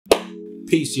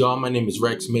Peace, y'all. My name is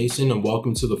Wrex Mason, and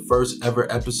welcome to the first ever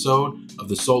episode of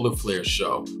the Solar Flare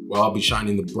Show, where I'll be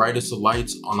shining the brightest of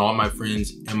lights on all my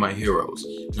friends and my heroes.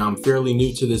 Now, I'm fairly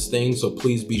new to this thing, so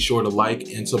please be sure to like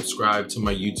and subscribe to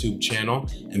my YouTube channel,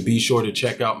 and be sure to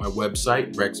check out my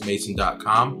website,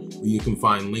 brexmason.com, where you can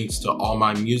find links to all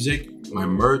my music, my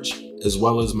merch, as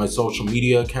well as my social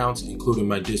media accounts, including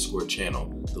my Discord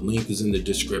channel. The link is in the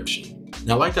description.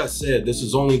 Now, like I said, this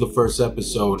is only the first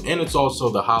episode, and it's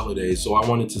also the holidays, so I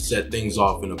wanted to set things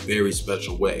off in a very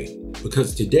special way.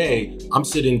 Because today, I'm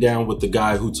sitting down with the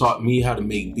guy who taught me how to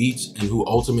make beats and who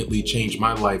ultimately changed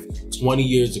my life 20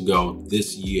 years ago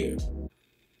this year.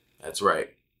 That's right.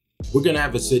 We're gonna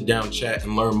have a sit-down chat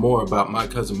and learn more about my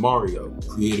cousin Mario,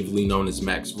 creatively known as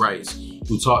Max Rice,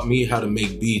 who taught me how to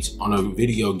make beats on a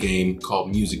video game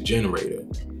called Music Generator.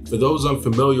 For those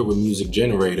unfamiliar with Music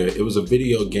Generator, it was a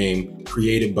video game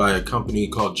created by a company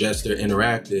called Jester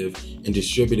Interactive and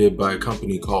distributed by a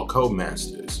company called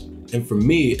Codemasters. And for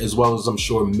me, as well as I'm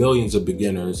sure millions of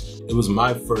beginners, it was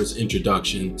my first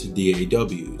introduction to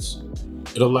DAWs.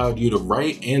 It allowed you to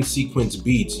write and sequence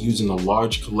beats using a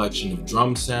large collection of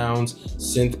drum sounds,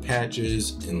 synth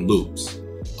patches, and loops.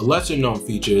 A lesser known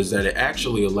feature is that it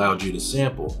actually allowed you to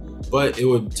sample, but it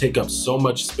would take up so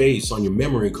much space on your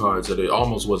memory cards that it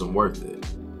almost wasn't worth it.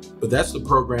 But that's the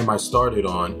program I started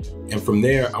on, and from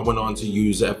there I went on to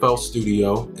use FL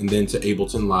Studio and then to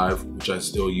Ableton Live, which I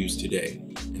still use today.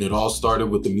 And it all started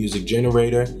with the Music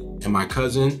Generator and my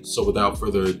cousin, so without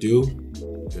further ado,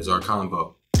 here's our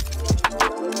convo.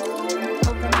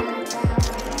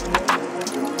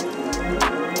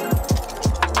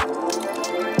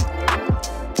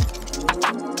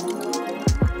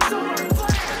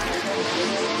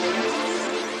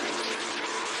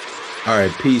 All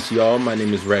right, peace, y'all. My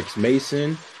name is Wrex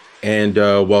Mason, and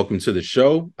welcome to the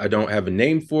show. I don't have a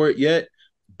name for it yet,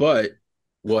 but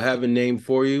we'll have a name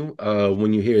for you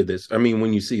when you hear this.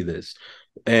 When you see this.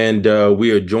 And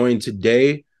we are joined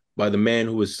today by the man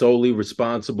who is solely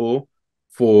responsible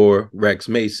for Wrex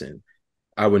Mason.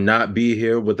 I would not be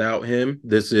here without him.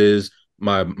 This is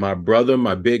my brother,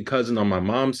 my big cousin on my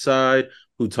mom's side,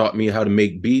 who taught me how to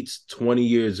make beats 20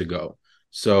 years ago.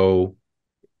 So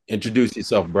introduce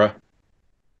yourself, bruh.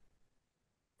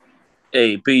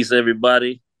 Hey, peace,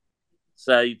 everybody.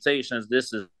 Salutations.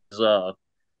 This is the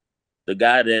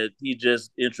guy that he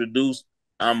just introduced.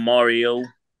 I'm Mario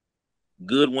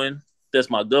Goodwin. That's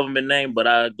my government name, but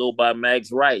I go by Max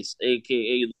Rice,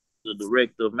 aka the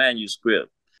director of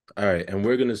manuscript. All right, and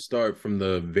we're gonna start from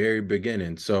the very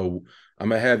beginning. So I'm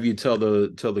gonna have you tell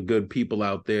the good people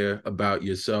out there about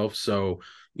yourself. So,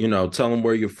 tell them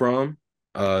where you're from,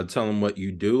 tell them what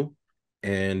you do,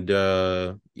 and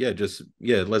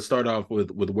let's start off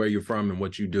with where you're from and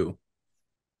what you do.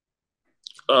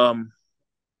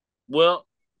 Well,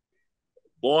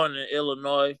 born in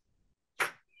Illinois,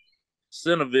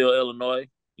 Centerville, Illinois.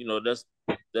 That's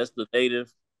the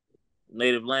native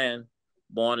land.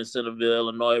 Born in Centerville,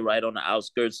 Illinois, right on the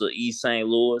outskirts of East St.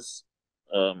 Louis.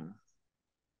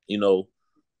 You know,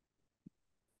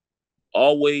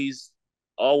 always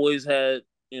had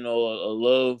a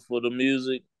love for the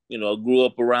music. Grew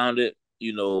up around it.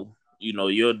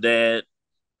 Your dad,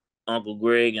 Uncle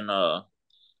Greg, and a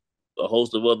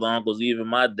host of other uncles, even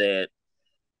my dad,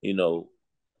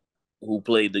 who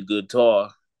played the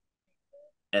guitar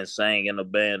and sang in a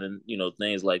band and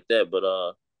things like that. But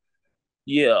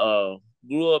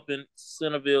grew up in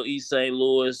Centerville, East St.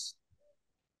 Louis.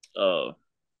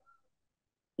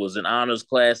 Was in honors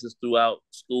classes throughout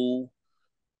school.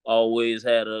 Always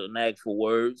had a knack for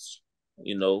words.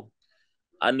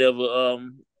 I never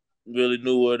really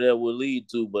knew where that would lead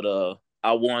to, but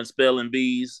I won spelling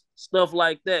bees, stuff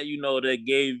like that.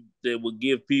 That would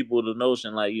give people the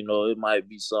notion, like, it might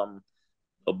be something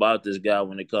about this guy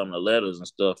when it comes to letters and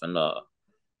stuff. And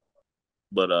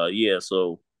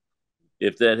so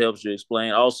if that helps you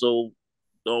explain. Also,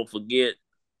 don't forget,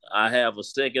 I have a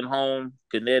second home,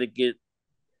 Connecticut.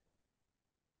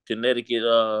 Connecticut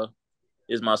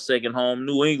is my second home.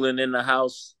 New England in the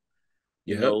house.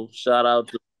 Shout out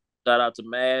to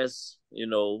Mass,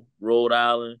 Rhode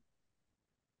Island,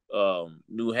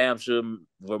 New Hampshire,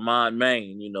 Vermont,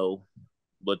 Maine,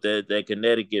 But that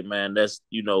Connecticut, man, that's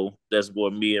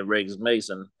where me and Wrex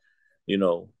Mason,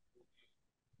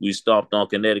 we stomped on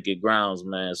Connecticut grounds,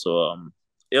 man. So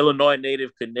Illinois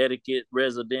native, Connecticut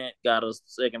resident, got a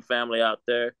second family out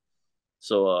there.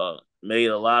 So made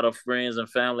a lot of friends and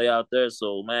family out there.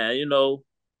 So, man,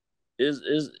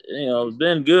 it's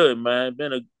been good, man.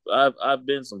 I've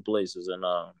been some places, and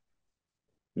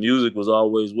music was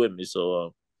always with me.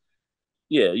 So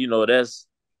that's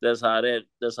how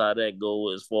that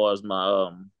go as far as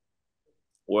my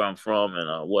where I'm from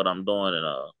and what I'm doing,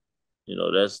 and you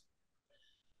know, that's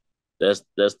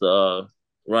the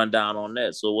rundown on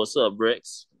that. So what's up,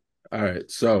 Wrex? All right.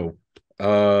 So,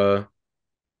 uh,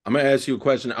 I'm gonna ask you a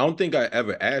question. I don't think I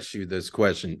ever asked you this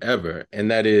question ever,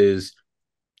 and that is,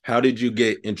 how did you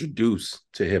get introduced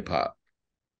to hip hop?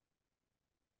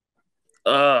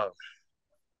 Uh,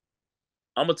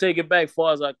 I'm gonna take it back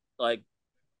far as I like,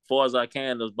 far as I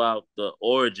can about the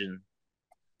origin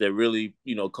that really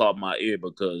caught my ear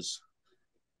because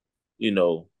you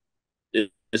know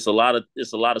it's a lot of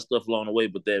stuff along the way,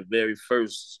 but that very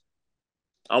first,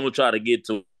 I'm gonna try to get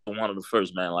to one of the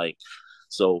first, man. Like,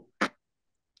 so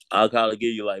I'll kind of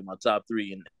give you like my top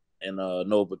three in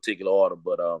no particular order.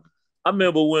 But I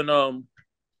remember when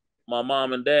my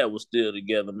mom and dad was still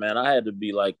together, man. I had to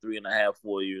be like 3.5,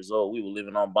 4 years old. We were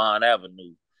living on Bond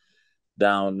Avenue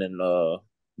down in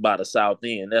by the South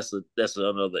End. That's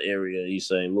another area in East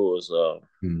St. Louis.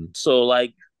 Hmm. So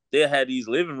like they had these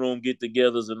living room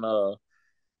get-togethers, and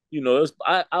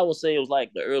I would say it was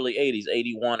like the early 80s,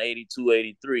 81, 82,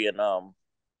 83, and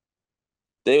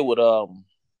they would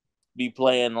be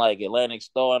playing like Atlantic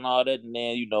Star and all that, and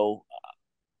then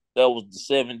that was the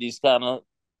 70s kind of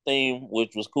theme,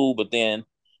 which was cool. But then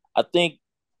I think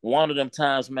one of them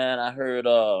times, man, I heard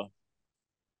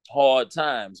Hard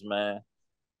Times, man,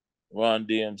 Run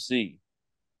DMC.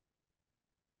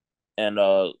 And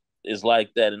it's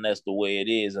like that, and that's the way it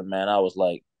is. And man, I was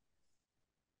like,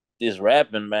 this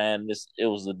rapping, man, it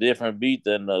was a different beat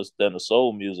than the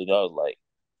soul music. I was like,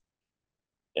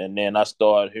 and then I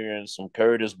started hearing some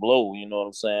Curtis Blow, you know what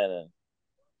I'm saying? And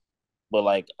but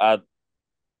like I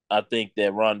think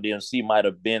that Run DMC might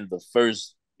have been the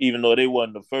first, even though they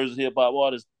wasn't the first hip hop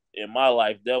artist in my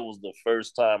life. That was the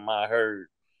first time I heard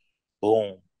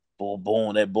boom, boom,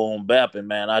 boom, that boom bapping,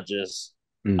 man. I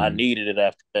Hmm. needed it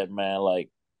after that, man. Like,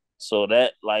 so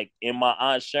that, like, in my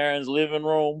Aunt Sharon's living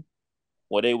room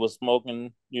where they was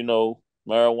smoking,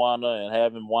 marijuana and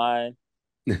having wine,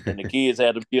 and the kids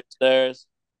had to be upstairs.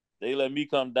 They let me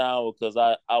come down because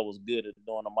I was good at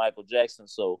doing the Michael Jackson.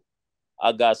 So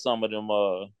I got some of them,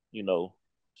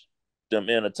 them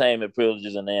entertainment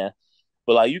privileges in there.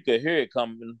 But like you could hear it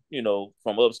coming,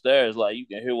 from upstairs. Like you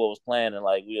can hear what was playing, and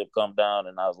like we have come down,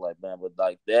 and I was like, man, but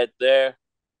like that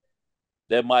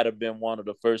might have been one of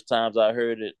the first times I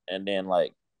heard it, and then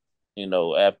like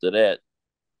after that,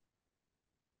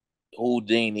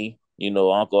 Houdini,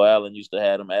 Uncle Allen used to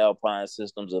have them Alpine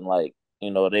systems, and like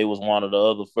they was one of the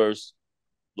other first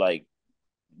like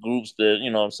groups that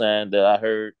what I'm saying that I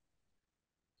heard.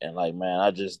 And like, man,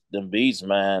 I just them beats,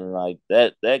 man, like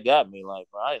that got me. Like,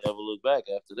 bro, I ain't never look back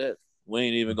after that. We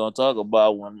ain't even gonna talk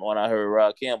about when I heard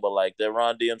Rakim, but like that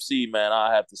Ron DMC, man,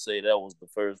 I have to say that was the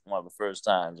first one of the first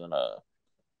times, and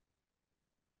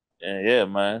yeah,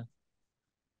 man,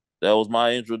 that was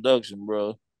my introduction,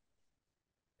 bro.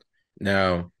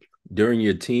 Now, during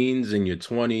your teens and your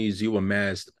 20s, you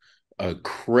amassed a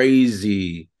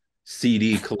crazy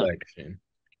CD collection.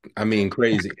 I mean,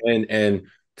 crazy. And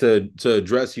to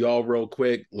address y'all real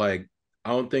quick, like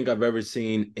I don't think I've ever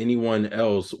seen anyone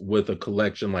else with a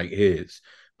collection like his.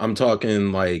 I'm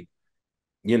talking like,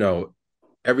 you know,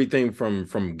 everything from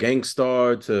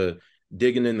Gangstar to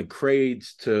digging in the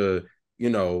crates to,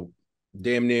 you know,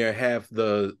 damn near half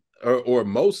the or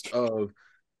most of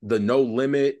the No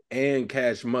Limit and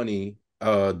Cash Money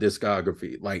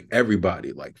discography. Like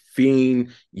everybody, like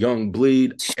Fiend, Young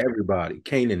Bleed, everybody,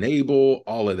 Cain and Abel,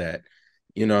 all of that.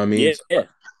 You know what I mean? Yeah, So yeah.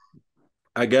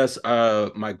 I guess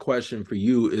my question for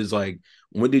you is like,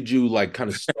 when did you like kind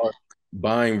of start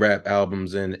buying rap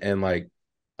albums, and like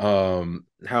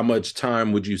how much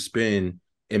time would you spend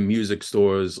in music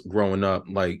stores growing up,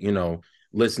 like,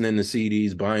 listening to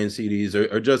CDs, buying CDs,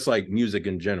 or just like music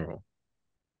in general?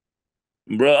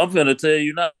 Bro, I'm finna tell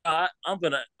you now. I'm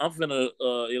finna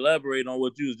elaborate on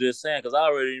what you was just saying because I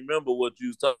already remember what you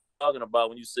was talking about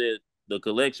when you said the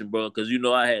collection, bro. Because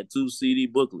I had two CD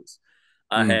booklets.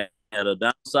 I Mm, had a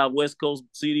down south West Coast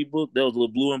CD book that was a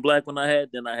little blue and black one I had.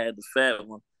 Then I had the fat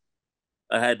one.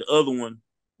 I had the other one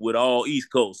with all East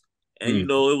Coast, and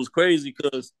mm, it was crazy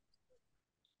because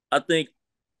I think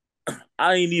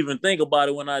I didn't even think about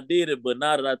it when I did it, but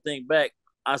now that I think back,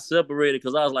 I separated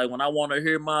because I was like, when I want to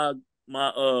hear my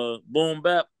boom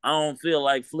bap, I don't feel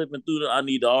like flipping through I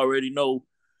need to already know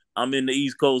I'm in the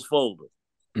East Coast folder.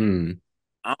 mm.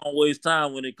 I don't waste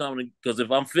time when it comes to because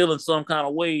if I'm feeling some kind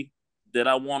of way that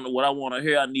I want what I want to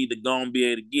hear, I need to go and be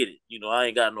able to get it. I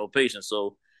ain't got no patience.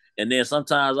 So and then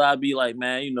sometimes I'll be like,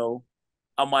 man,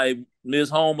 I might miss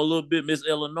home a little bit, miss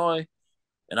Illinois,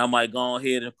 and I might go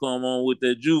ahead and come on with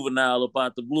that juvenile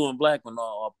about the blue and black one,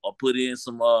 or put in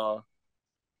some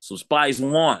Spice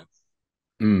One.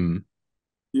 Mm.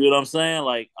 You know what I'm saying?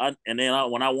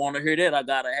 When I want to hear that, I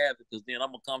gotta have it because then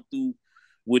I'm gonna come through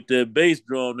with the bass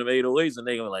drum, them 808s, and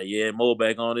they gonna be like, yeah, Mo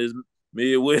back on his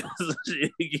Midwest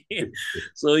shit again.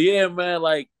 So yeah, man,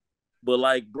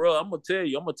 but bro, I'm gonna tell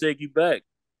you, I'm gonna take you back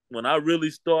when I really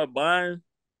start buying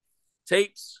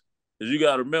tapes. Because you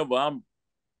gotta remember, I'm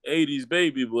 '80s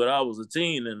baby, but I was a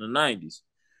teen in the '90s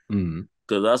Mm.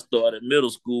 because I started middle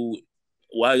school.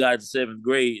 Well, I got to seventh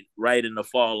grade right in the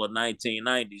fall of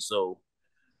 1990. So,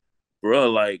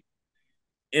 bro,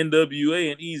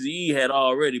 NWA and Eazy-E had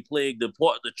already plagued the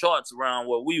charts around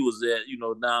where we was at,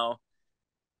 now.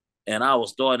 And I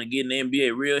was starting to get in the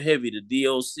NBA real heavy, the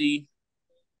DOC.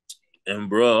 And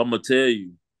bro, I'm gonna tell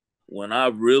you, when I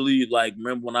really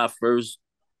remember when I first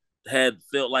had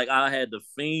felt like I had the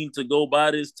fiend to go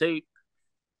buy this tape,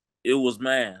 it was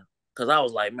man. Cause I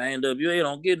was like, man, NWA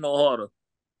don't get no harder.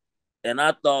 And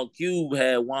I thought Cube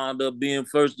had wound up being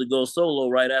first to go solo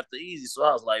right after Easy. So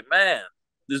I was like, man,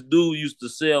 this dude used to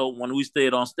sell when we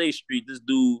stayed on State Street. This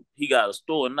dude, he got a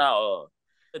store now.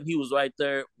 And he was right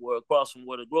there where across from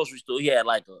where the grocery store. He had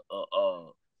like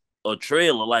a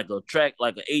trailer, like a track,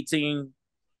 like an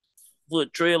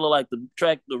 18-foot trailer, like the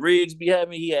track the rigs be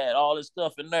having. He had all this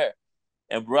stuff in there.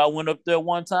 And bro, I went up there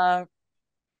one time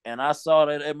and I saw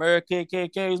that American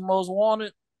KKK's Most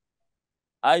Wanted,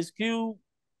 Ice Cube.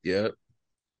 Yeah.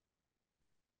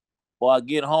 Before I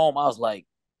get home, I was like,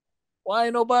 why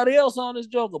ain't nobody else on this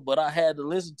Joker? But I had to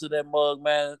listen to that mug,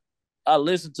 man. I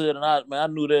listened to it and I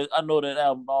knew that I know that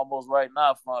album almost right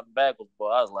now, front and backwards. But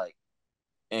I was like,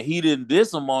 and he didn't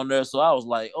diss him on there, so I was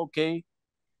like, okay.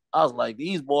 I was like,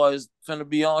 these boys finna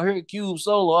be on here, Cube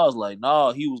solo. I was like,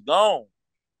 nah, he was gone.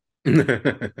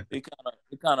 It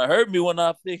kind of hurt me when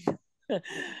I figured,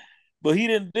 but he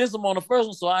didn't diss him on the first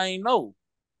one, so I ain't know.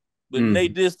 But they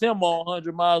Mm. dissed him on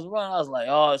 100 Miles Around. I was like,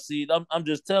 oh, see, I'm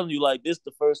just telling you, like, this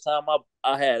the first time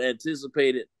I had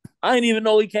anticipated. I didn't even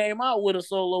know he came out with a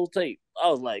solo tape. I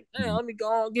was like, damn, Mm. let me go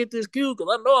on and get this cue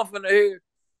because I know I'm finna hear.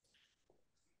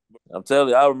 I'm telling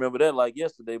you, I remember that like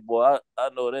yesterday, boy. I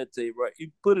know that tape, right?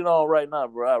 You put it on right now,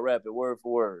 bro. I rap it word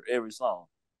for word, every song.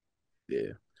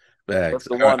 Yeah. That's Facts.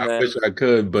 the I, one, I man. wish I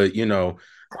could, but I'm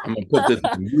gonna put this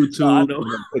on No, I YouTube. know. I'm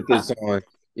gonna put this on,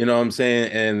 you know what I'm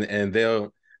saying? And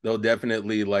they'll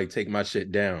definitely like take my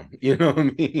shit down. You know what I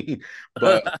mean?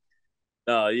 But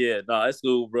No, yeah, no, it's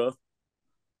cool, bro.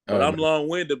 But oh I'm man, long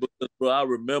winded because, bro, I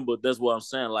remember that's what I'm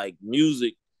saying. Like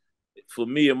music for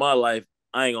me in my life,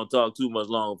 I ain't gonna talk too much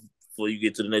long before you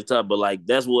get to the next topic. But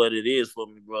that's what it is for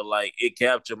me, bro. Like it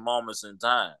captured moments in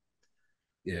time.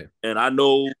 yeah. And I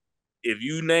know if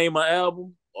you name an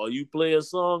album or you play a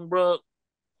song, bro,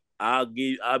 I'll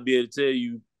be able to tell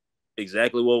you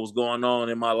exactly what was going on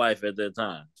in my life at that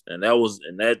time. And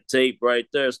that tape right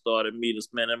there started me to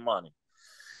spending money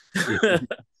Yeah.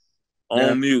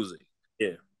 Now, on music.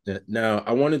 Yeah. now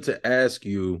I wanted to ask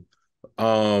you,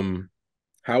 um,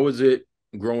 how was it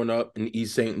growing up in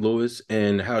East St. Louis,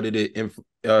 and how did it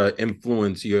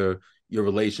influence your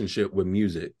relationship with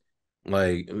music?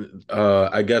 Like,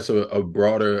 I guess a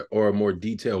broader or a more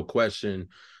detailed question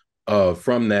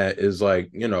from that is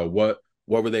like, what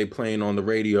were they playing on the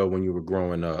radio when you were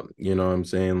growing up? You know what I'm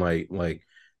saying?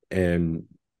 And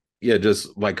yeah,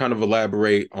 just like kind of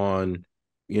elaborate on,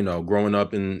 growing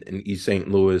up in East St.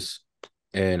 Louis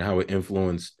and how it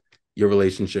influenced your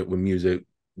relationship with music,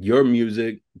 your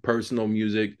music, personal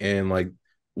music, and like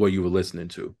what you were listening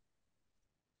to.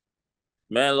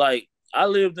 Man, I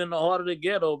lived in the heart of the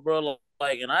ghetto, bro.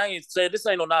 And I ain't say this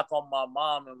ain't no knock on my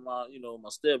mom and my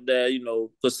stepdad,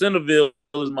 because Centerville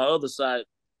is my other side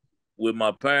with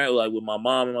my parent, like with my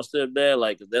mom and my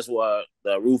stepdad, that's why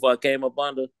the roof I came up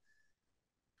under.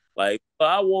 Like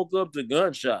I woke up to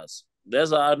gunshots.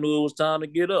 That's how I knew it was time to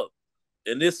get up.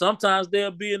 And then sometimes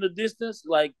they'll be in the distance,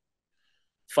 like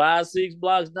 5, 6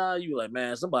 blocks down. You like,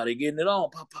 man, somebody getting it on.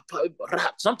 Pop, pop,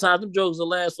 pop. Sometimes them jokes will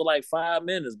last for like 5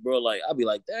 minutes, bro. Like I'll be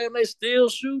like, damn, they still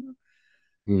shooting.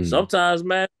 Hmm. Sometimes,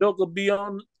 man, joke will be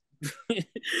on,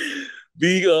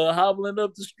 be hobbling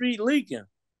up the street leaking,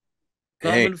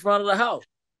 come Dang. in front of the house.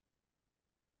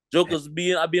 I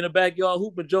be in the backyard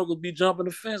hooping. Jokers be jumping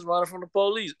the fence running from the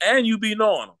police, and you be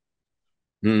knowing them.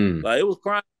 Hmm. Like it was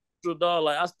crime, dog.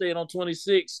 Like I stayed on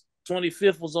 26,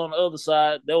 25th was on the other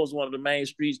side. That was one of the main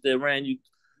streets that ran you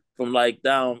from like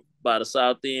down by the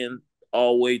south end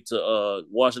all the way to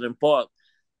Washington Park.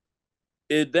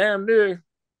 It damn near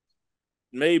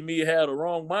made me have the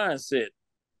wrong mindset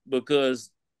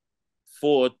because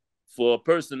for for a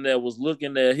person that was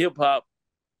looking at hip hop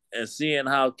and seeing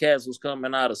how cats was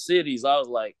coming out of cities, I was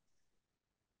like,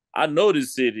 I know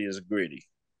this city is gritty.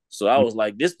 So I was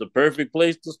like, this is the perfect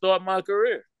place to start my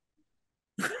career.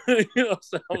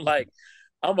 So I'm like,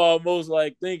 I'm almost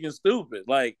like thinking stupid.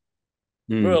 Like,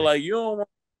 bro, Mm, like you don't want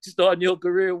to start your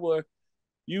career where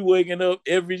you waking up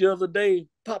every other day,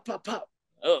 pop, pop, pop.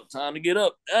 Oh, time to get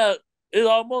up. It's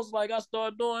almost like I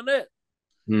started doing that.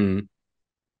 mm,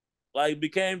 Like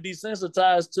became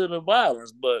desensitized to the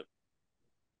violence. But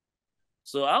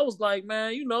so I was like,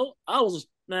 man, I was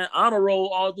man honor roll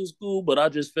all through school, but I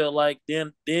just felt like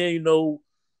then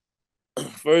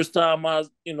first time I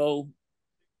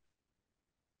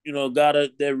got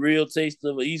that real taste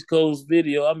of an East Coast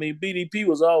video. I mean, BDP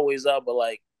was always out, but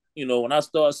like, when I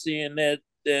started seeing that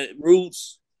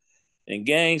Roots and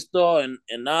Gangstar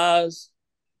and Nas,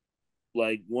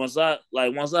 like once I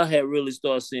had really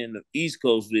started seeing the East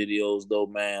Coast videos though,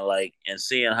 man, like and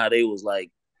seeing how they was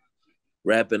like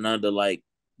rapping under like,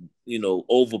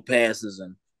 overpasses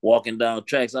and walking down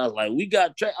tracks. I was like, we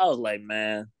got track. I was like,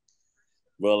 man,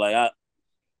 bro, like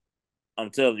I'm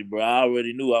telling you, bro, I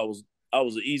already knew I was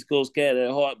an East Coast cat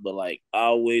at heart, but like I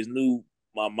always knew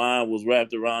my mind was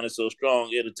wrapped around it so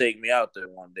strong it'll take me out there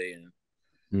one day, and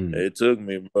mm. it took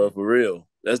me, bro, for real.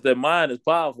 That's that mind is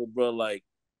powerful, bro. Like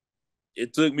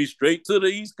it took me straight to the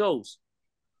East Coast.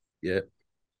 Yeah.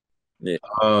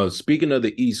 Yeah, Speaking of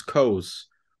the East Coast,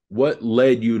 what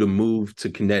led you to move to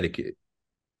Connecticut?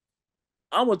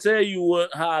 I'm gonna tell you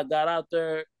how I got out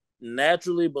there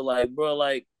naturally, but like, bro,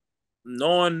 like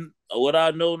knowing what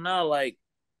I know now, like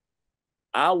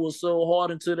I was so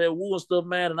hard into that wool stuff,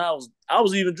 man, and I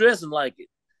was even dressing like it.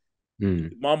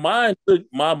 Mm, My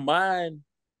mind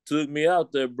took me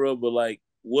out there, bro. But like,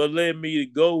 what led me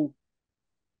to go?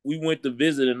 We went to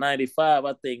visit in '95.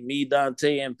 I think me,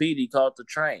 Dante, and Petey caught the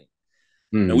train,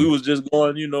 and we mm. was just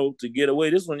going, to get away.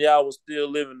 This one, y'all was still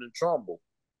living in Trumbull.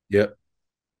 Yep.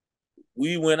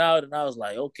 We went out, and I was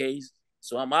like, okay,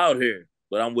 so I'm out here,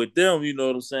 but I'm with them. You know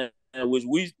what I'm saying? Which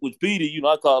Petey,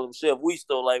 I call him Chef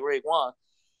Westo, like Ray Juan.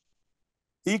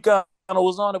 He kind of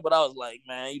was on it, but I was like,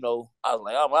 man, I was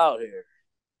like, I'm out here.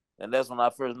 And that's when I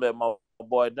first met my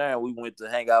boy Darren. We went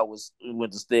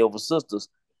to stay over sisters.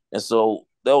 And so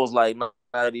that was like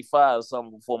 95 or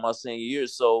something before my senior year.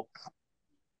 So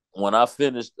when I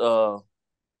finished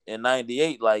in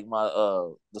 98, like my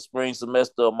the spring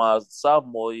semester of my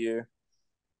sophomore year,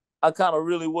 I kind of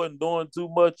really wasn't doing too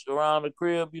much around the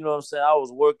crib. You know what I'm saying? I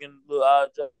was working little odd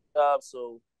jobs.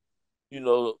 So, you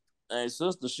know, and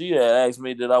sister, she had asked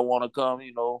me did I want to come,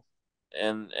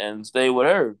 and stay with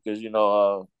her because it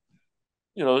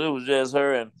was just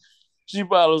her, and she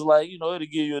probably was like, it'll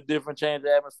give you a different change of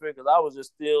atmosphere because I was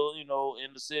just still,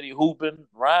 in the city hooping,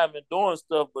 rhyming, doing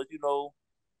stuff, but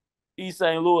East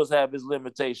St. Louis have its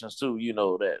limitations too, you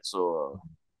know that. So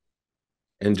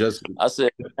And just I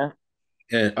said, man,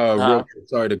 and real huh? quick,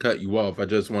 sorry to cut you off. I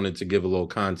just wanted to give a little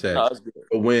No, context. it's good.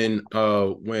 But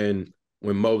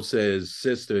when Mo says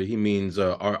sister, he means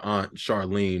our aunt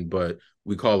Charlene, but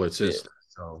we call her Yeah, sister.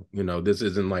 So this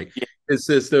isn't like yeah, his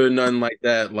sister, nothing like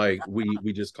that. Like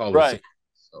we just call her sister. right.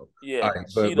 So Yeah, all right,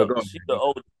 but go ahead. she the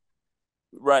old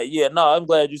right. Yeah, no, I'm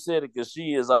glad you said it because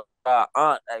she is our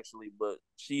aunt actually, but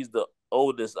she's the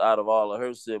oldest out of all of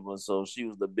her siblings, so she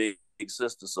was the big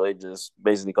sister. So they just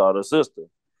basically called her sister.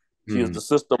 She was Mm, the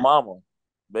sister mama,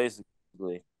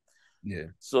 basically. yeah.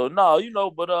 So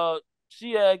no, but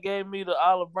she had gave me the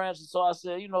olive branch, and so I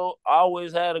said, I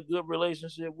always had a good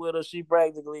relationship with her. She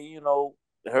practically,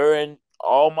 her and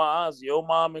all my aunts, your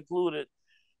mom included,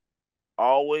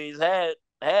 always had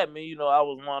me. I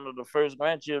was one of the first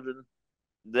grandchildren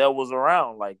that was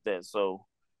around like that. So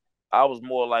I was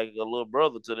more like a little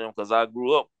brother to them because I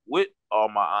grew up with all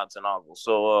my aunts and uncles.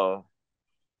 So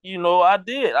I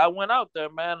did. I went out there,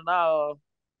 man, and I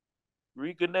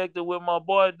reconnected with my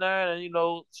boy Darren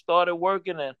and started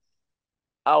working, and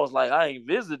I was like, I ain't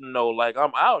visiting no, like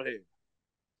I'm out here.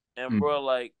 And Mm, bro,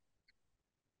 like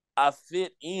I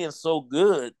fit in so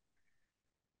good,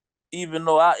 even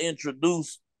though I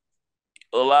introduced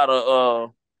a lot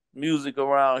of music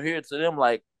around here to them,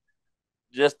 like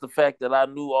just the fact that I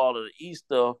knew all of the East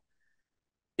stuff,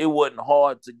 it wasn't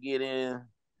hard to get in,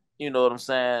 you know what I'm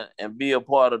saying, and be a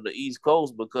part of the East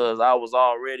Coast because I was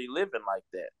already living like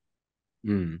that.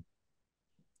 mm,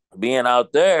 Being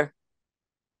out there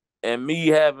and me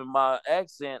having my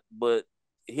accent, but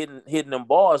hitting them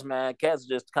bars, man, cats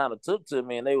just kind of took to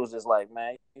me, and they was just like,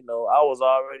 man, I was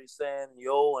already saying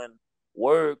yo and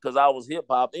word because I was hip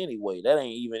hop anyway. That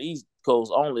ain't even East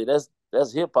Coast only. That's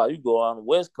hip hop. You go on the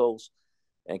West Coast,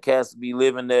 and cats be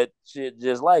living that shit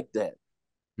just like that.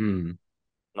 mm.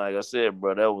 Like I said,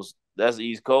 bro, that's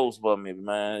East Coast for me,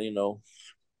 man.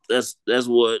 That's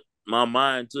what my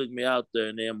mind took me out there,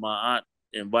 and then my aunt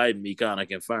invited me, kind of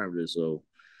confirmed it. So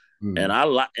And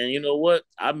Mm. and you know what?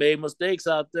 I made mistakes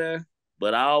out there,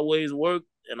 but I always worked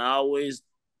and I always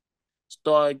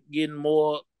started getting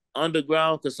more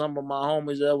underground because some of my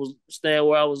homies that was staying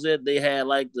where I was at, they had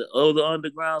like the other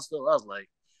underground stuff. I was like,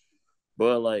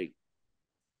 bro, like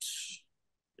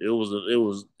it was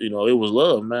it was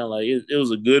love, man. Like it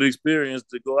was a good experience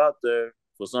to go out there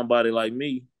for somebody like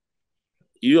me.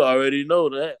 You already know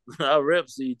that. I rep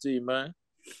CT, man.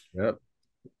 Yep.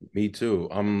 Me too.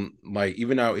 I'm like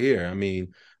even out here. I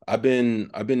mean, I've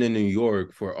been in New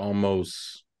York for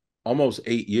almost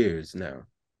 8 years now.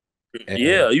 And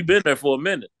Yeah, you been there for a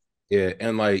minute. yeah,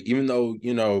 and like even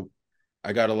though,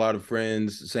 I got a lot of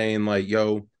friends saying like,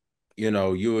 yo, you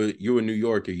a New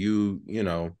Yorker,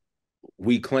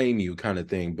 we claim you kind of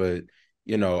thing, but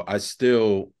I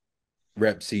still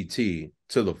rep CT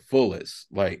to the fullest.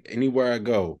 Like anywhere I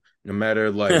go, no matter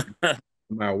like no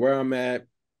matter where I'm at,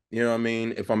 you know what I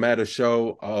mean? If I'm at a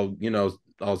show,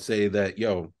 I'll say that,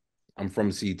 yo, I'm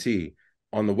from CT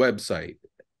on the website.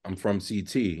 I'm from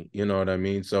CT, you know what I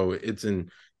mean? So it's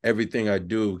in everything I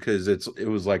do because it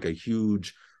was like a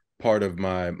huge part of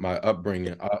my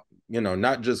upbringing.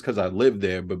 Not just because I live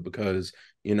there, but because,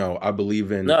 I believe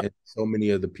No, in so many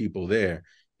of the people there.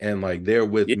 And like they're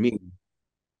with yeah, me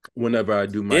whenever I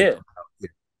do my yeah, come out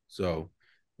here. So,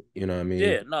 you know what I mean?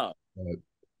 yeah, no.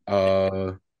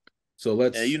 But, so And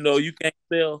let's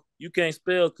you can't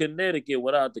spell Connecticut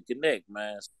without the connect,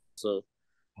 man. So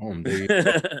there you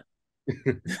go.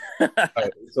 All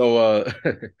right, so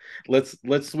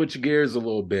let's switch gears a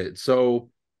little bit.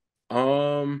 So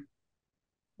um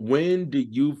when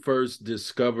did you first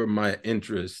discover my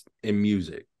interest in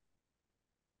music?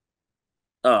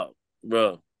 oh,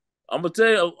 bro. I'm gonna tell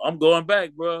you, I'm going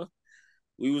back, bro.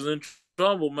 We was in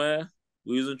trouble, man.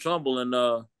 We was in trouble,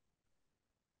 and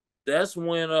that's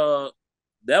when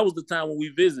that was the time when we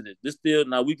visited. This still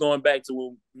now we going back to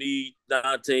when me,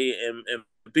 Dante, and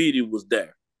Petey was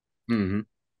there. Mm-hmm.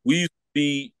 We used to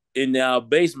be in our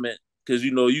basement because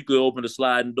you could open the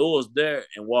sliding doors there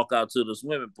and walk out to the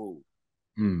swimming pool,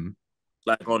 Mm-hmm.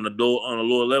 like on the door on the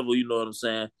lower level. You know what I'm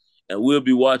saying? And we'll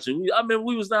be watching. I mean,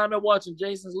 we was down there watching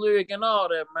Jason's lyric and all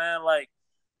that, man. Like,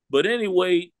 but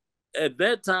anyway, at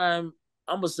that time,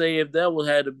 I'm gonna say if that was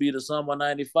had to be the summer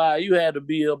 '95, you had to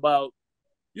be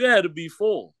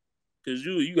four, because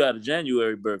you got a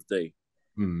January birthday.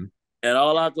 Mm-hmm. And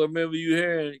all I can remember you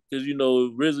hearing, because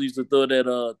Rizzo used to throw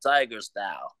that Tiger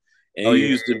style. And Oh you yeah,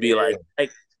 used to be yeah,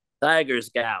 like Tiger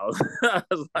Scout. I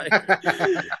was like,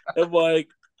 yeah. that boy,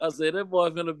 I said, that boy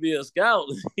gonna be a scout.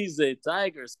 He said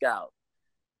Tiger Scout.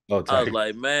 Oh, I was Tiger.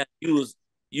 like, man, you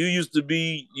used to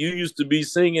be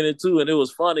singing it too. And it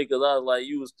was funny because I was like,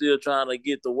 you was still trying to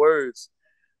get the words,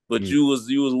 but Mm. you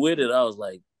was with it. I was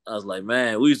like,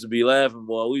 man, we used to be laughing,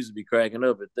 boy. We used to be cracking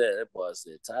up at that. That boy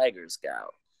said Tiger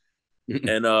Scout.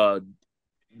 And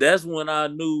that's when I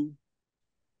knew,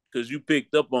 because you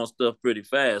picked up on stuff pretty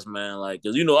fast, man. Like,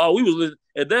 because all we was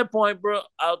at that point, bro,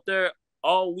 out there,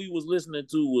 all we was listening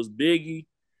to was Biggie,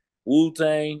 Wu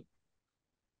Tang,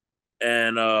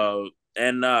 and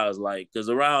Nas. Like, because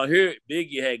around here,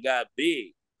 Biggie had got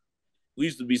big. We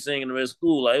used to be singing him at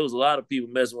school. Like, it was a lot of people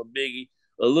messing with Biggie.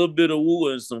 A little bit of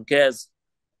Wu and some cats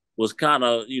was kind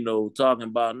of talking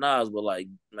about Nas, but like,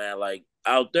 man, like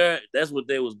out there, that's what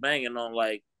they was banging on,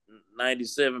 like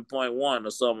 97.1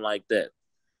 or something like that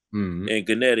Mm-hmm. in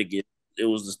Connecticut. It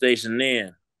was the station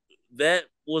then. That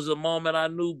was a moment I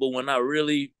knew, but when I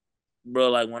really, bro,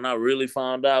 like when I really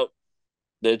found out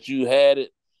that you had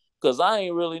it, because I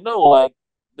ain't really know like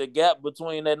the gap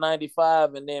between that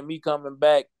 95 and then me coming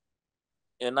back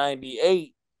in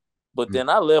 98. But then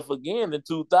I left again in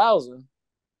 2000.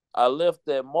 I left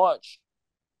that March.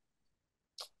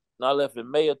 And I left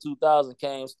in May of 2000,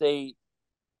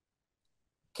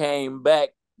 came back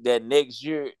that next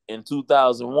year in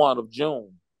 2001 of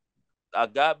June. I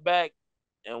got back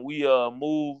and we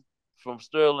moved from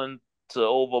Sterling to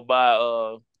over by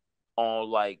on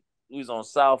like we was on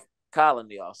South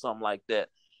Colony or something like that.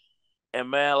 And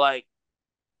man, like,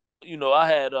 I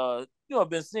had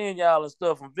been seeing y'all and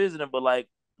stuff from visiting, but like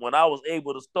when I was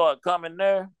able to start coming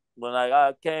there, when like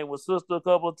I came with sister a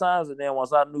couple of times, and then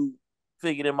once I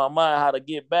figured in my mind how to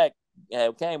get back,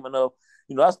 have came enough,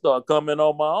 I started coming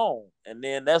on my own. And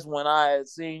then that's when I had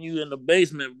seen you in the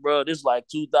basement, bro. This like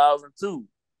 2002,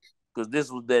 because this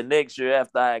was that next year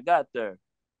after I got there.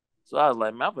 So I was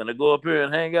like, man, I'm gonna go up here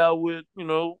and hang out with,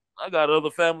 I got other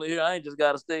family here. I ain't just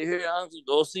gotta stay here. I just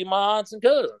go see my aunts and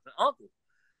cousins and uncles.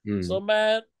 Mm-hmm. So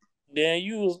man, then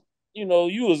you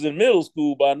was in middle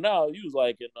school by now. You was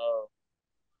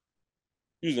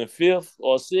in fifth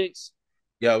or sixth.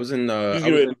 Yeah, I was in You was I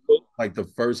getting was ready in to go. like the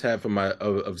first half of my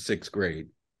of sixth grade.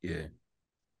 Yeah.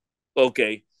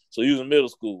 Okay, so you was in middle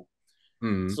school.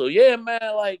 Mm-hmm. So yeah, man,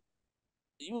 like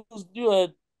you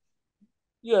had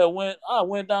went I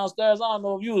went downstairs. I don't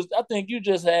know if you was I think you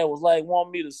just had was like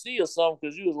wanting me to see or something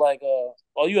because you was like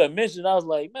or you had mentioned I was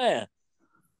like, man,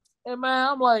 hey man,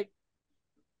 I'm like,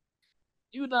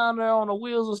 you down there on the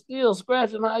wheels of steel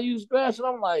scratching how you scratching.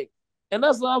 I'm like, and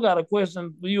that's all I got a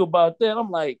question for you about that.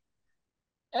 I'm like,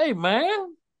 hey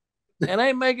man, and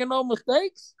ain't making no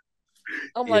mistakes.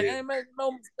 I'm like, Yeah. ain't making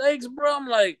no mistakes, bro. I'm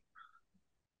like,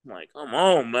 come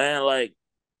on, man. Like,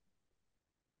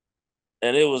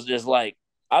 and it was just like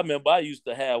I remember I used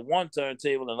to have one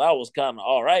turntable and I was kind of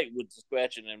all right with the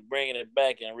scratching and bringing it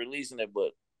back and releasing it,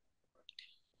 but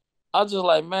I was just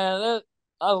like, man,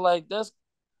 I was like, that's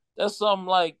something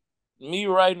like me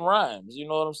writing rhymes. You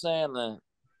know what I'm saying? And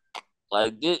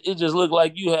like it just looked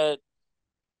like you had.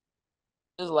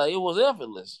 It's like it was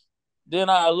effortless. Then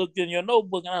I looked in your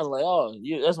notebook and I was like, oh,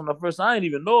 that's when the first time I didn't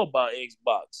even know about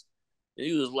Xbox. And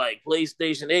you was like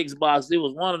PlayStation, Xbox. It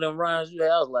was one of them rhymes you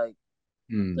had. I was like,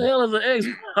 the Mm. hell is an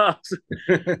Xbox?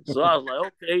 So I was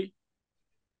like, okay.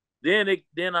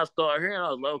 Then I started hearing. I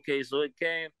was like, okay. So it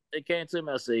came to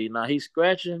me. I say, now he's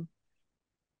scratching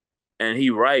and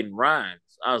he writing rhymes.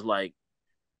 I was like,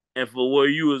 and for where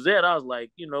you was at, I was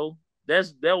like,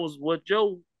 that was what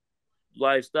your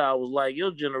lifestyle was like.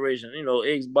 Your generation,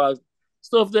 Xbox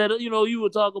stuff that you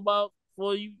would talk about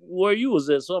for you where you was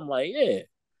at. So I'm like, yeah,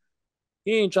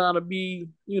 he ain't trying to be,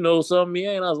 something he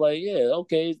ain't. I was like, yeah,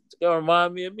 okay, it's gonna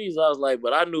remind me of me. So I was like,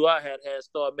 but I knew I had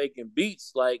started making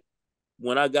beats like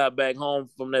when I got back home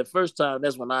from that first time.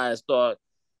 That's when I had started,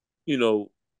 you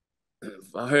know,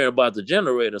 I heard about the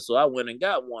generator, so I went and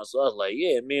got one. So I was like,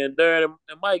 yeah, me and Darren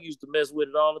and Mike used to mess with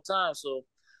it all the time. So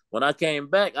when I came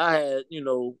back, I had,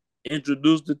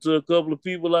 introduced it to a couple of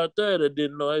people out there that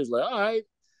didn't know. I was like, all right.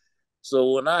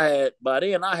 So by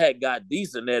then I had got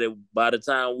decent at it. By the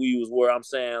time we was where I'm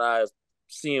saying I was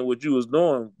seeing what you was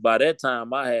doing, by that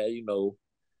time I had,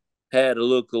 had a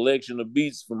little collection of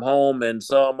beats from home and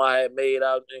some I had made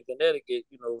out in Connecticut,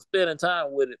 spending time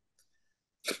with it.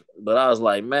 But I was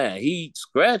like, man, he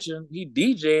scratching, he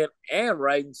DJing and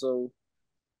writing. So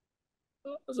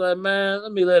I was like, man,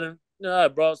 let me let him. I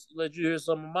brought let you hear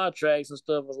some of my tracks and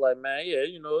stuff. I was like, man, yeah,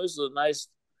 it's a nice,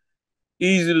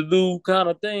 easy to do kind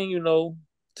of thing.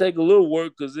 Take a little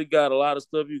work because it got a lot of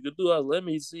stuff you could do. I was, let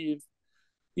me see if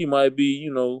he might be,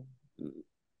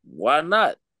 why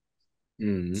not?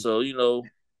 Mm. So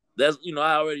that's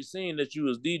I already seen that you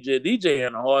was DJing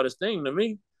the hardest thing to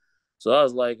me. So I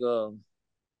was like,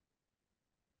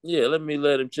 yeah, let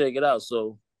him check it out.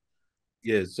 So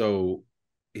Yeah, so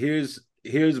here's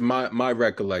my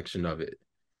recollection of it.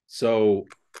 So,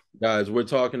 guys, we're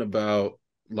talking about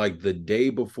like the day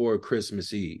before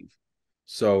Christmas Eve.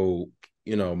 So,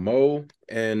 Mo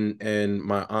and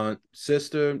my aunt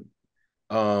sister,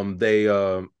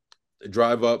 they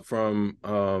drive up from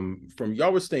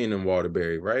y'all were staying in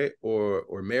Waterbury, right?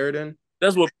 Or Meriden?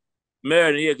 that's what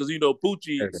Meriden, yeah, because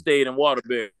Poochie Meriden. stayed in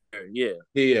Waterbury. Yeah.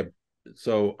 Yeah.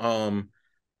 So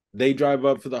they drive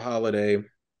up for the holiday.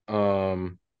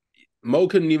 Mo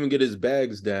couldn't even get his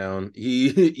bags down.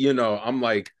 He, I'm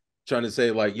like trying to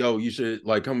say like, yo, you should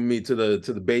like come with me to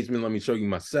the basement. Let me show you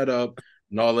my setup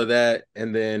and all of that.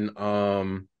 And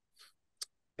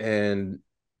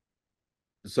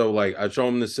so like I show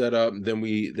him the setup. Then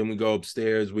we go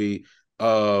upstairs. We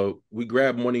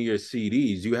grab one of your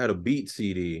CDs. You had a beat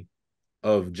CD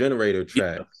of generator Yeah.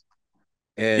 tracks,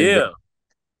 and Yeah.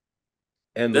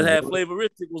 and the That had one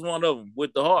Flavoristic was one of them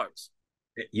with the hearts.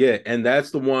 yeah, and that's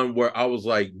the one where I was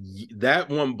like, that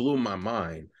one blew my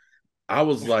mind. I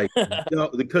was like, yo,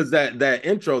 because that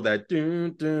intro, that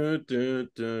dun, dun, dun,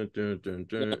 dun, dun, dun,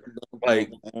 dun, like,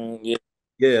 Yeah.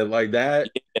 yeah, like that.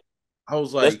 I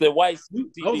was That's like, the white I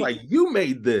was CD. like, you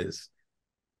made this,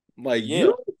 like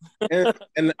Yeah. you,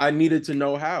 and I needed to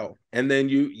know how. And then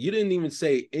you didn't even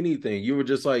say anything. You were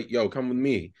just like, yo, come with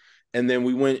me. And then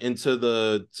we went into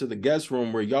the guest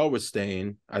room where y'all were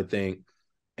staying, I think,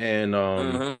 and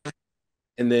Mm-hmm.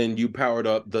 and then you powered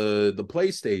up the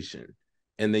PlayStation,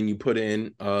 and then you put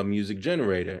in a music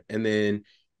generator, and then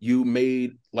you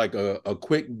made like a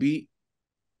quick beat,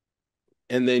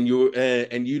 and then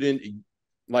and you didn't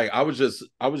like I was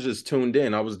just tuned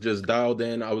in, I was just dialed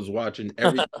in, I was watching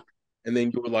everything, and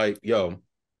then you were like, yo,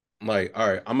 I'm like, all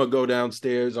right, I'm gonna go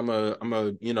downstairs, I'm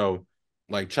gonna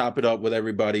like chop it up with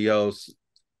everybody else.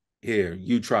 Here,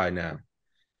 you try now.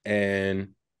 And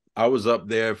I was up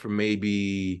there for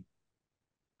maybe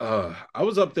I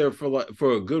was up there for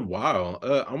a good while.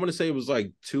 I want to say it was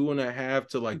like 2.5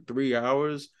 to like 3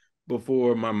 hours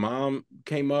before my mom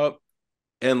came up.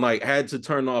 and like had to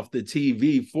turn off the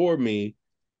TV for me.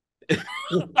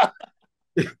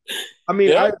 I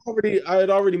mean, Yep. I had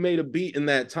already made a beat in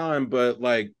that time, but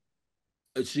like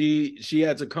she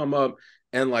had to come up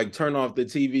and like turn off the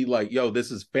TV, like, yo,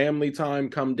 this is family time,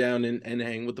 come down and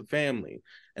hang with the family.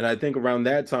 And I think around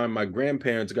that time my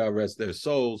grandparents, God rest their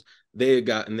souls, they had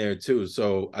gotten there too.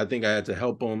 So I think I had to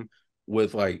help them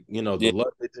with like, you know, the Yeah.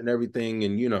 luggage and everything,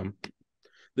 and you know,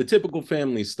 the typical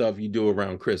family stuff you do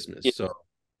around Christmas. Yeah. So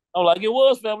I'm like, it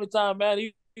was family time, man.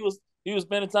 He was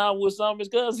spending time with some of his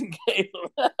cousins.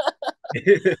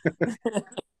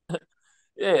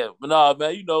 Yeah, but nah,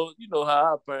 man, you know how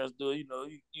our parents do it. You know,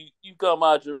 you come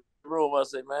out your room, I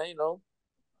say, man, you know,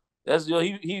 that's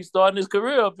he's starting his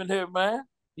career up in here, man.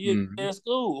 He mm, in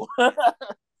school.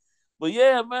 But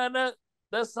yeah, man,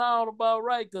 that sound about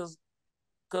right, cause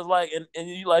like and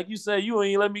you like you said, you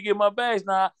ain't let me get my bags.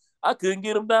 Now I couldn't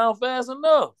get them down fast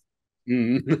enough.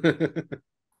 mm.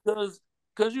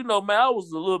 Cause you know, man, I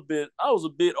was a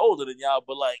bit older than y'all,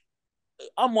 but like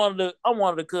I'm one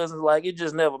of the cousins, like it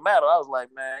just never mattered. I was like,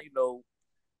 man, you know,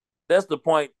 that's the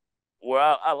point where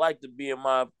I like to be in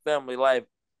my family life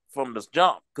from the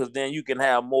jump, because then you can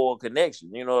have more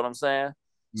connection. You know what I'm saying?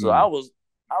 So Mm, I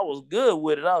was good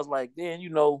with it. I was like, then you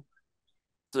know,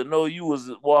 to know you was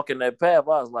walking that path,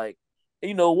 I was like,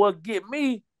 you know what, get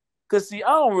me. Cause see, I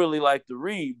don't really like to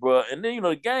read, bro. And then you know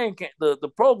the game, the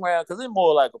program, cause it's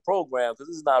more like a program, cause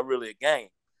it's not really a game.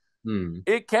 mm,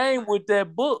 It came with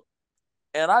that book,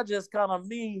 and I just kind of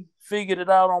me figured it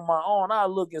out on my own. I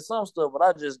look at some stuff, but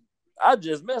I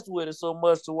just messed with it so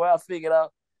much to where I figured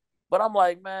out. But I'm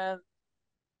like, man,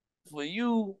 for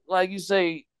you, like you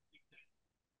say,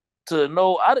 to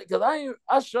know, because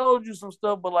I showed you some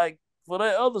stuff, but like for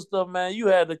that other stuff, man, you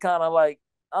had to kind of like,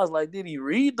 I was like, did he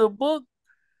read the book?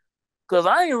 Because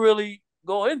I ain't really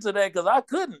go into that because I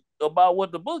couldn't about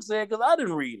what the book said because I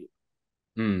didn't read it.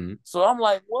 mm, So I'm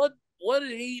like, what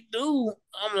did he do?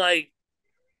 I'm like,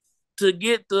 to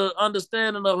get the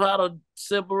understanding of how to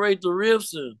separate the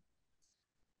riffs and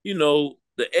you know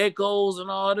the echoes and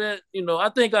all that. You know, I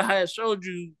think I had showed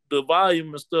you the volume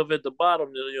and stuff at the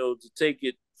bottom, you know, to take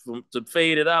it from to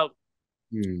fade it out.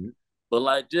 mm, But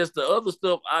like just the other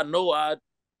stuff, I know I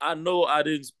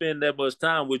didn't spend that much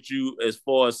time with you as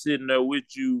far as sitting there with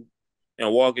you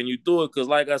and walking you through it. Cause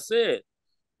like I said,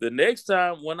 the next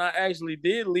time when I actually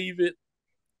did leave it,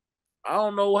 I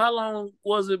don't know how long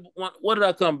was it. What did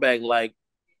I come back like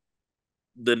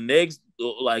the next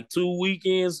like 2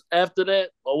 weekends after that,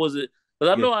 or was it?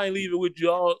 Because I yeah, know I ain't leaving with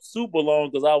you all super long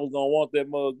because I was gonna want that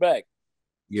mug back.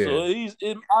 yeah, So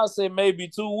I say maybe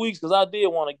 2 weeks because I did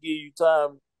want to give you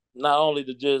time not only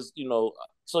to just you know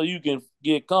so you can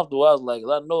get comfortable. I was like,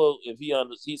 I know if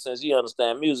he since he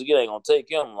understand music, it ain't gonna take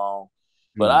him long.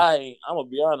 But mm. I'm gonna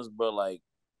be honest, bro. Like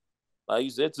you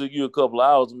said, it took you a couple of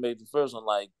hours to make the first one.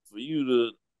 Like for you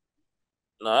to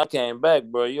no, I came back,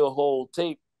 bro. Your whole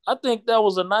tape. I think that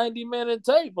was a 90-minute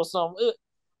tape or something.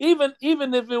 Even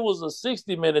if it was a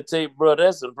 60-minute tape, bro,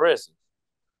 that's impressive.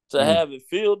 To Mm. have it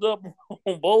filled up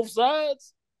on both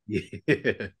sides.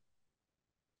 Yeah.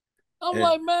 I'm And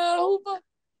like, man,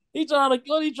 he trying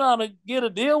to get a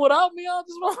deal without me on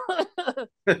this one?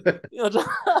 You know,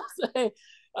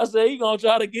 I say he gonna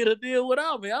try to get a deal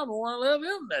without me. I don't want to let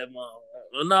him that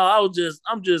much. No,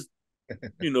 I'm just,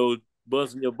 you know,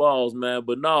 busting your balls, man.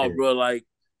 But no, yeah. bro, like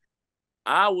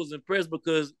I was impressed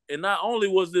because, and not only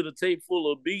was it a tape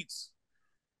full of beats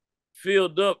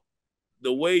filled up,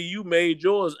 the way you made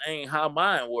yours ain't how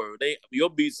mine were. Your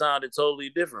beats sounded totally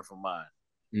different from mine,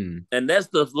 Mm, and that's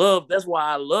the love. That's why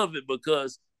I love it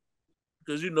because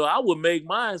you know I would make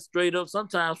mine straight up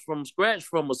sometimes from scratch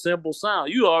from a simple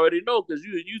sound. You already know because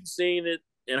you'd seen it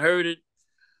and heard it,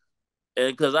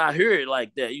 and because I hear it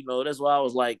like that, you know, that's why I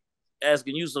was like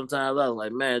asking you sometimes. I was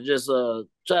like, man, just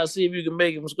try to see if you can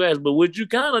make it from scratch. But what you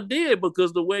kind of did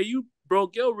because the way you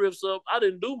broke your riffs up, I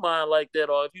didn't do mine like that.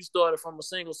 Or if you started from a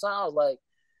single sound, I was like,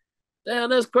 damn,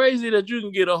 that's crazy that you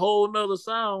can get a whole nother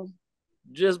sound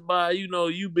just by you know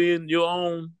you being your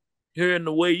own, hearing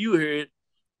the way you hear it.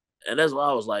 And that's why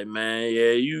I was like, man,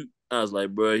 yeah, you. I was like,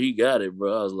 bro, he got it,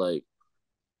 bro. I was like,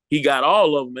 he got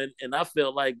all of them, and I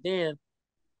felt like then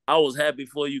I was happy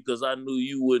for you because I knew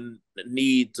you wouldn't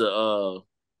need to.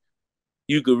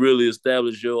 You could really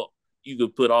establish your. You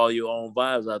could put all your own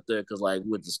vibes out there because, like,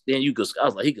 with the then you could. I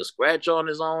was like, he could scratch on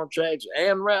his own tracks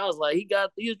and rap. I was like,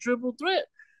 he a triple threat.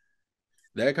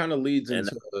 that kind of leads And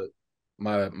into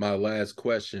my last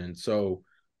question. So,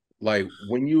 like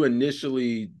when you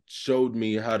initially showed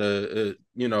me how to,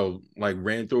 you know, like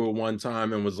ran through it one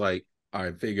time and was like, all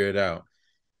right, figure it out.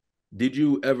 Did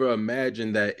you ever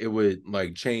imagine that it would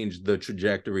like change the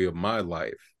trajectory of my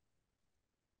life?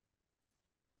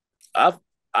 I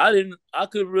I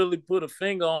couldn't really put a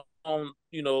finger on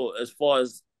as far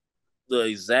as the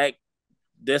exact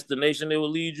destination it will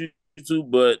lead you to,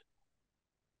 but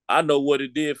I know what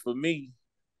it did for me.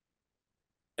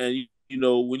 And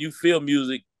when you feel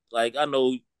music, like I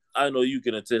know you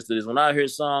can attest to this. When I hear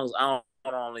songs, I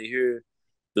don't only hear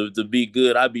the be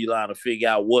good. I be trying to figure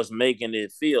out what's making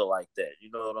it feel like that.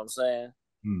 You know what I'm saying?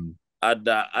 Hmm.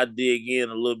 I dig in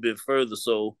a little bit further.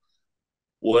 So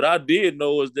what I did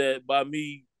know is that by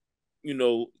me,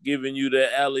 giving you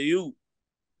that alley oop,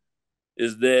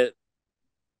 is that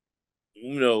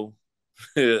you know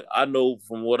I know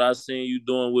from what I seen you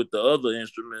doing with the other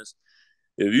instruments,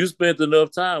 if you spent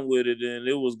enough time with it, then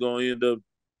it was going to end up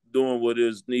doing what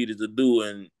it's needed to do.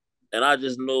 And I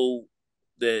just know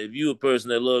that if you a person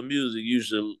that love music,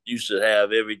 you should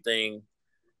have everything.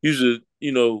 You should,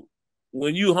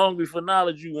 when you hungry for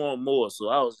knowledge, you want more. So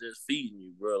I was just feeding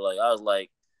you, bro. Like I was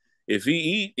like, if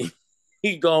he eat,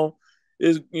 he gon'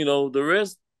 is the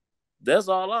rest. That's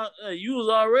all you was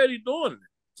already doing it.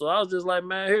 So I was just like,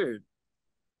 man, here.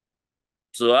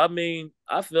 So I mean,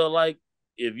 I felt like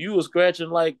if you were scratching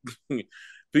like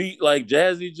beat like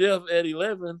Jazzy Jeff at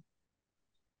 11,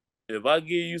 if I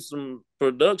give you some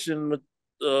production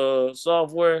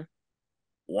software,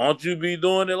 won't you be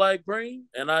doing it like Cream?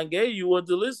 And I gave you what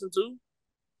to listen to.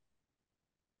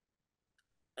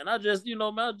 And I just,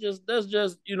 man, that's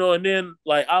just, and then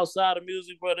like outside of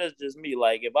music, bro, that's just me.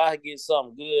 Like if I get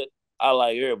something good, I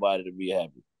like everybody to be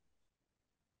happy.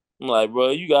 I'm like, bro,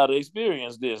 you gotta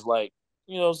experience this. Like,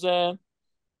 you know what I'm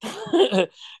saying?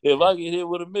 If I get hit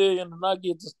with 1 million and I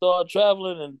get to start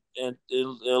traveling and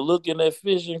looking at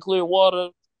fish in clear water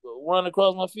run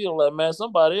across my field, like man,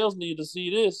 somebody else need to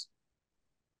see this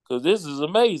because this is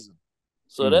amazing.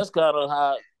 So Hmm. that's kind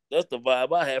of that's the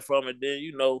vibe I had from it. Then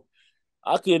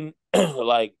I couldn't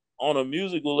like on a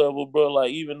musical level, bro.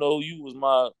 Like even though you was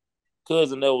my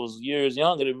cousin that was years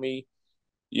younger than me,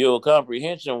 your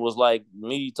comprehension was like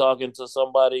me talking to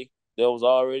somebody that was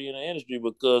already in the industry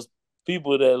because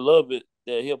people that love it,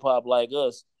 that hip hop like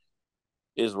us,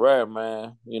 is rare,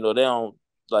 man. They don't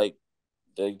like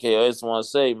they care. I just want to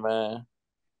say, man,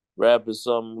 rap is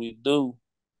something we do.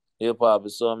 Hip hop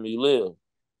is something you live.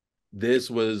 This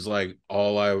was like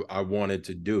all I wanted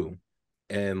to do.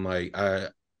 And like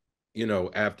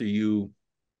after you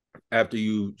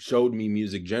showed me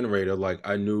Music Generator, like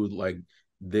I knew like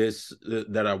this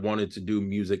that I wanted to do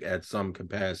music at some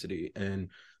capacity. And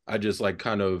I just like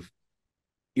kind of,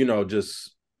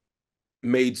 just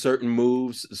made certain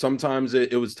moves. Sometimes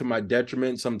it was to my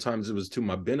detriment, sometimes it was to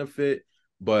my benefit,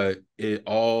 but it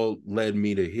all led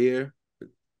me to here,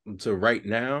 to right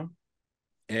now.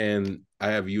 And I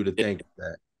have you to thank for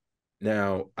that.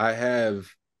 Now I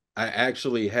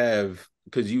actually have,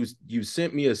 because you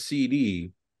sent me a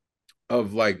CD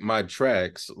of like my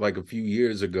tracks like a few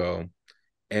years ago,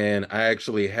 and I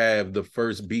actually have the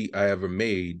first beat I ever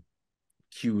made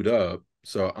queued up.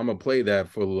 So I'm gonna play that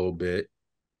for a little bit.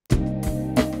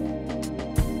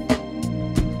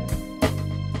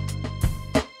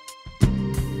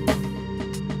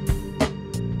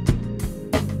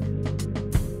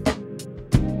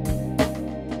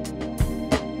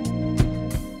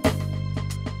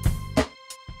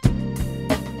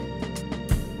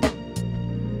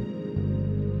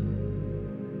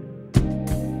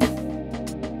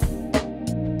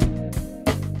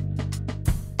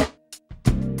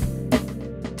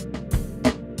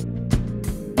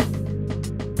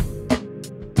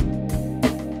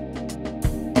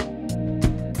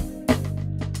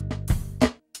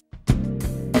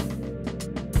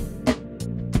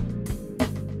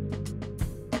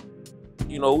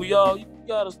 You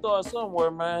gotta start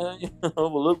somewhere, man.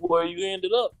 But look where you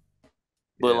ended up.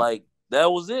 But Yeah, like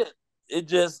that was it. It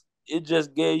just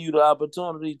gave you the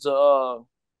opportunity to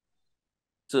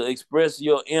express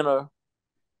your inner,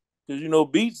 because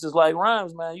beats is like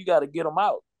rhymes, man. You got to get them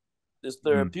out. It's mm,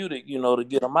 therapeutic, to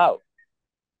get them out.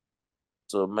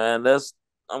 So man,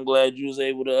 I'm glad you was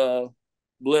able to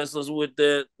bless us with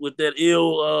that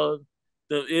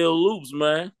the ill loops,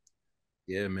 man.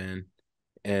 yeah, man.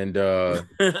 And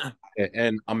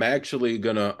I'm actually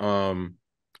gonna I'm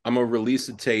gonna release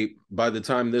a tape by the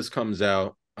time this comes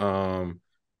out. I'll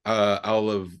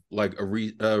have like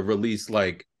released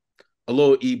like a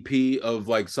little EP of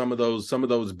like some of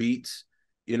those beats.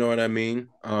 You know what I mean?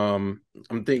 I'm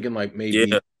thinking like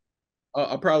maybe Yeah,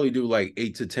 I'll probably do like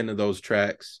 8 to 10 of those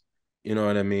tracks. You know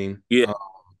what I mean? yeah.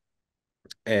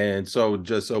 And so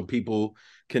just so people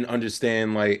can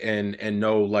understand like and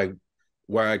know like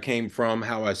where I came from,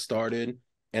 how I started.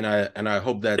 and I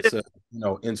hope that's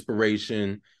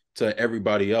inspiration to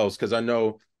everybody else, because I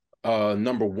know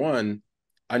number one,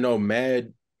 I know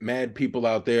mad people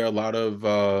out there, a lot of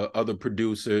other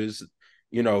producers,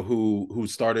 who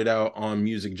started out on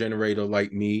Music Generator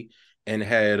like me, and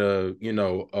had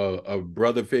a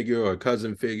brother figure or a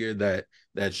cousin figure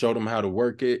that showed them how to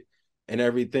work it and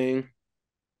everything.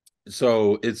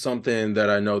 So it's something that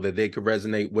I know that they could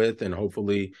resonate with, and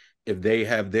hopefully if they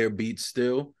have their beats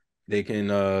still,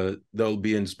 they'll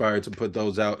be inspired to put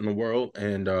those out in the world.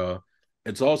 And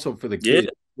it's also for the Yeah,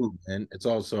 kids too, man. It's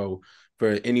also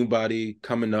for anybody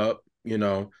coming up,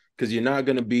 because you're not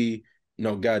gonna be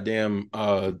no goddamn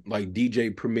like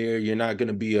DJ Premier. You're not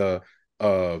gonna be a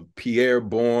Pierre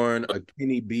Bourne, a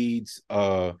Kenny Beats,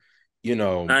 you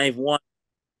know, ninth one.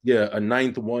 yeah, a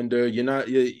ninth wonder.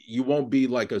 You won't be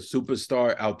like a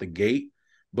superstar out the gate,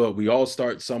 but we all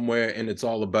start somewhere, and it's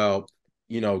all about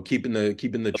keeping the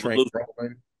train Evolution.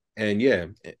 rolling. And yeah,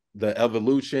 the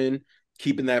evolution,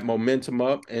 keeping that momentum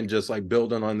up, and just like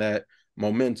building on that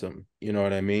momentum, you know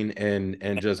what I mean?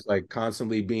 And just like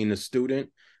constantly being a student,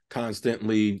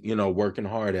 constantly, working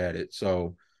hard at it.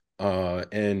 So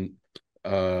and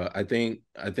I think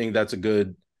that's a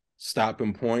good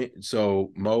stopping point.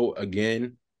 So Mo,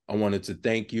 again, I wanted to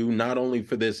thank you not only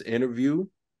for this interview,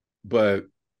 but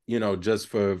just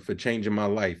for changing my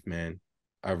life, man.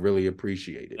 I really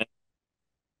appreciate it.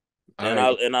 All And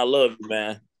right. I love you,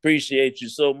 man. Appreciate you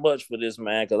so much for this,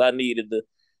 man, because I needed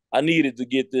to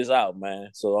get this out, man.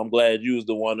 So I'm glad you was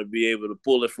the one to be able to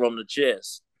pull it from the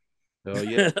chest. Hell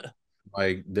yeah.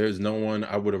 Like there's no one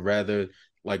I would have rather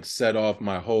like set off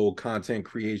my whole content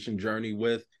creation journey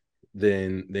with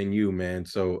than you, man.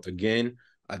 So again,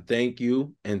 I thank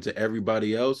you, and to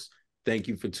everybody else, thank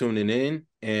you for tuning in.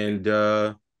 And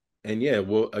yeah,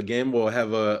 we'll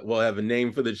have a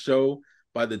name for the show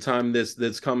by the time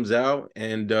this comes out.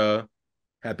 And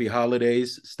happy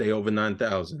holidays. Stay over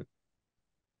 9,000.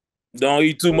 Don't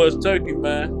eat too much turkey,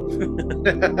 man.